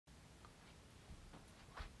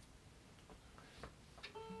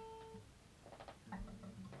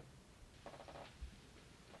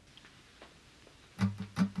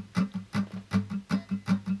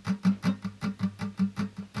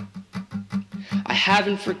I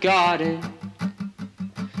haven't forgotten.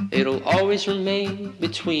 It'll always remain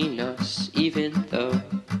between us, even though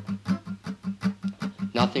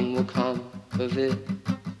nothing will come of it.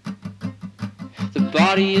 The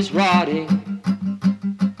body is rotting,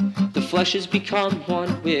 the flesh has become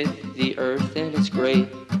one with the earth, and it's great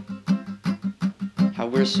how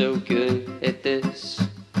we're so good at this.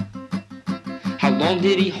 How long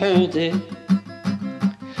did he hold it?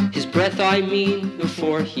 His breath, I mean,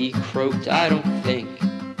 before he croaked. I don't think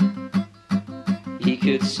he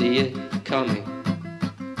could see it coming.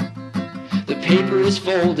 The paper is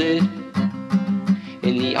folded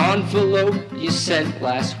in the envelope you sent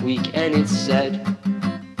last week, and it said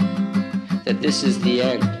that this is the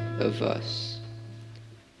end of us.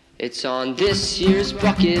 It's on this year's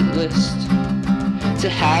bucket list to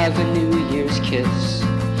have a New Year's kiss.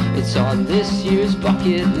 It's on this year's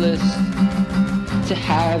bucket list to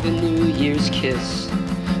have a New Year's kiss.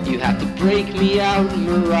 You have to break me out,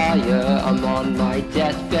 Mariah. I'm on my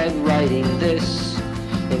deathbed writing this.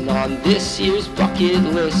 And on this year's bucket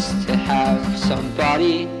list to have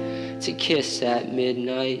somebody to kiss at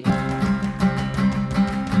midnight.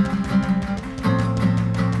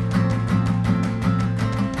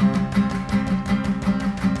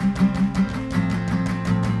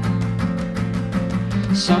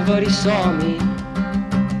 Somebody saw me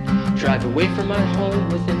drive away from my home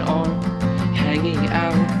with an arm hanging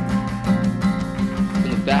out in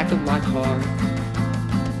the back of my car.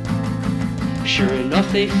 Sure enough,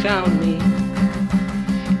 they found me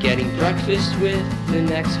getting breakfast with the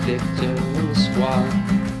next victim, and the squad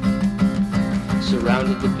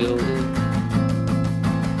surrounded the building.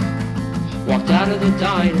 Walked out of the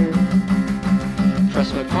diner,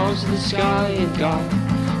 pressed my palms to the sky and got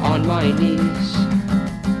on my knees,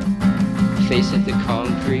 face at the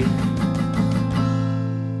concrete.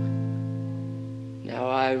 Now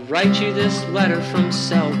I write you this letter from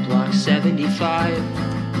cell block 75.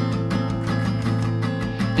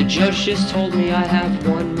 The judge just told me I have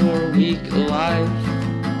one more week alive.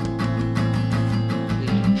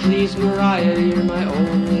 Please, Mariah, you're my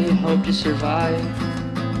only hope to survive.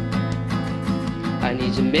 I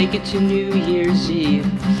need to make it to New Year's Eve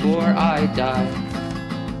before I die.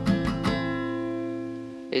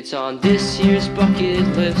 It's on this year's bucket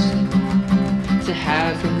list to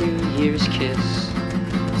have a New Year's kiss.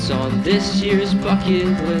 It's on this year's bucket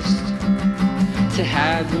list to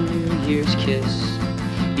have a New Year's kiss.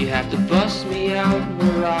 You have to bust me out,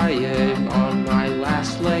 Mariah. I'm on my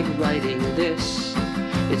last leg writing this.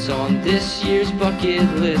 It's on this year's bucket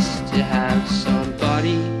list to have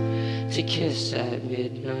somebody to kiss at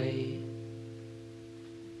midnight.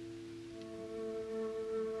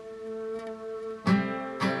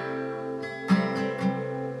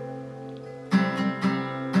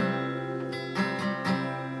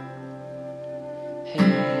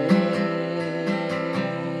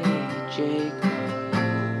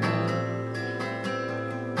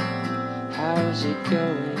 How's it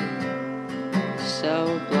going?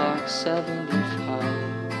 Cell block 75.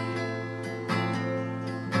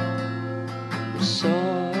 I'm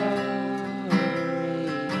sorry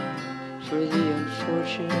for the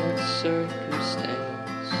unfortunate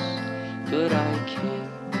circumstance, but I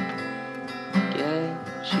can't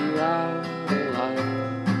get you out alive.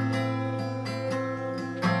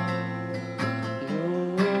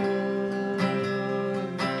 Nor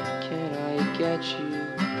can I get you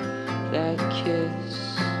that kiss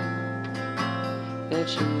that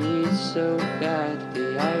you need so badly.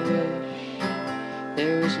 I wish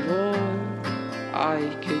there was more I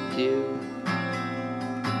could do.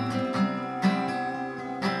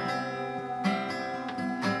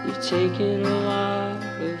 You've taken a lot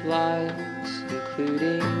of lives,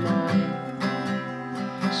 including mine,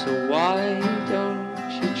 so why don't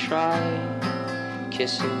you try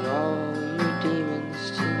kissing all your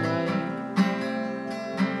demons tonight?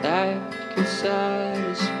 That could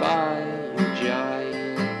satisfy your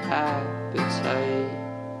giant appetite.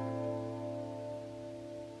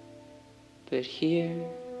 But here,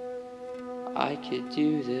 I could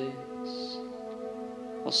do this.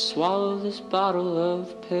 I'll swallow this bottle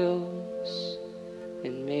of pills,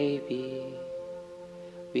 and maybe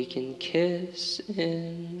we can kiss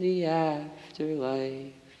in the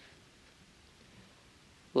afterlife.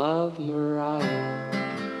 Love, Mariah.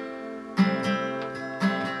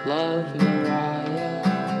 Love, Mariah.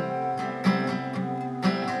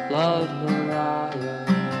 Love, Mariah.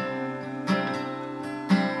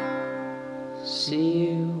 See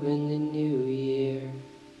you in the new year.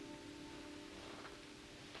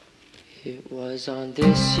 It was on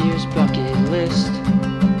this year's bucket list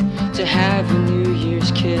to have a New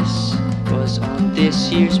Year's kiss. was on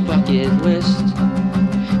this year's bucket list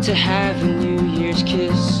to have a New Year's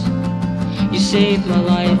kiss. You saved my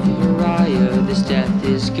life, Mariah, this death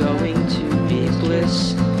is going to be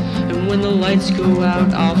bliss. And when the lights go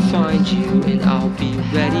out, I'll find you and I'll be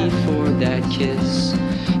ready for that kiss.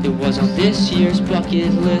 It was on this year's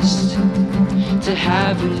bucket list to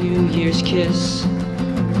have a New Year's kiss.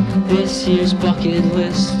 This year's bucket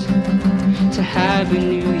list to have a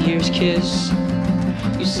New Year's kiss.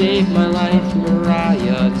 You saved my life,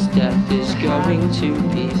 Mariah, this death is going to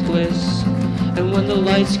be bliss. And when the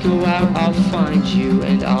lights go out, I'll find you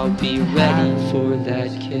and I'll be ready for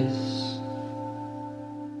that kiss.